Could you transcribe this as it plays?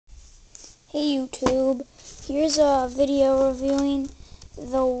Hey YouTube, here's a video reviewing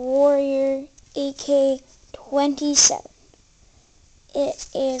the Warrior AK27. It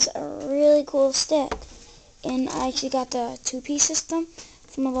is a really cool stick, and I actually got the two-piece system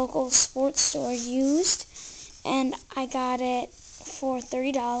from a local sports store used, and I got it for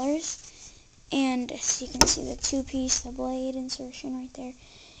 $30. And as you can see, the two-piece, the blade insertion right there,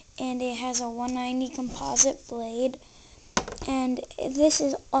 and it has a 190 composite blade. And this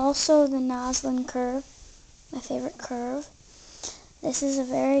is also the Noslin curve, my favorite curve. This is a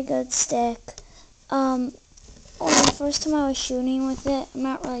very good stick. The first time I was shooting with it, I'm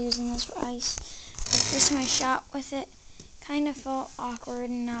not really using this for ice, but the first time I shot with it, kind of felt awkward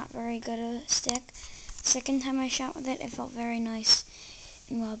and not very good of a stick. Second time I shot with it, it felt very nice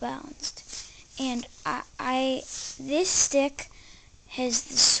and well balanced. And this stick has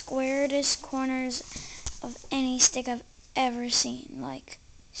the squarest corners of any stick I've ever seen. Like,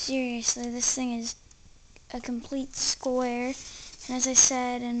 seriously, this thing is a complete square. And as I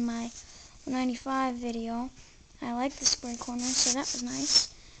said in my 195 video, I like the square corners, so that was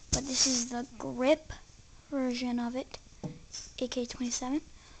nice. But this is the grip version of it, AK27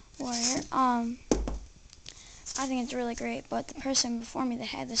 Warrior. I think it's really great, but the person before me that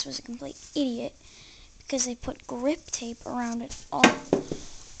had this was a complete idiot because they put grip tape around it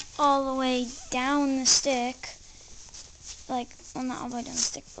all the way down the stick. Like, well, not all the way down the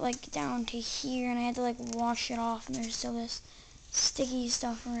stick, but like down to here, and I had to like wash it off, and there's still this sticky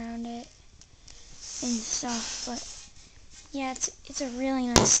stuff around it and stuff. But yeah, it's a really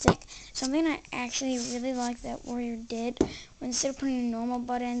nice stick. Something I actually really like that Warrior did, when instead of putting a normal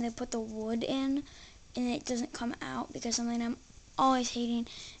butt end, they put the wood in, and it doesn't come out, because something I'm always hating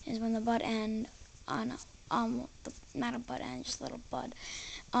is when the butt end on not a butt end, just a little bud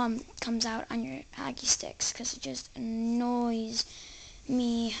comes out on your hockey sticks, because it just annoys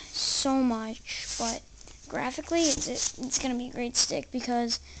me so much. But graphically, it's gonna be a great stick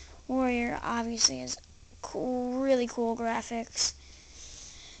because Warrior obviously has really cool graphics.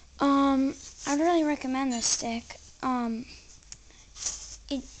 I'd really recommend this stick.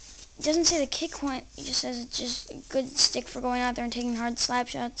 It doesn't say the kick point, it just says it's just a good stick for going out there and taking hard slap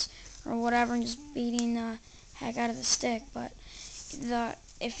shots or whatever and just beating the heck out of the stick. But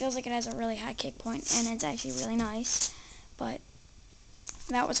it feels like it has a really high kick point, and it's actually really nice. But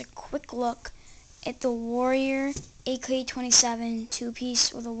that was a quick look at the Warrior AK27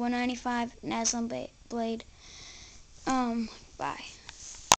 two-piece with a 195 Noslin blade. Bye.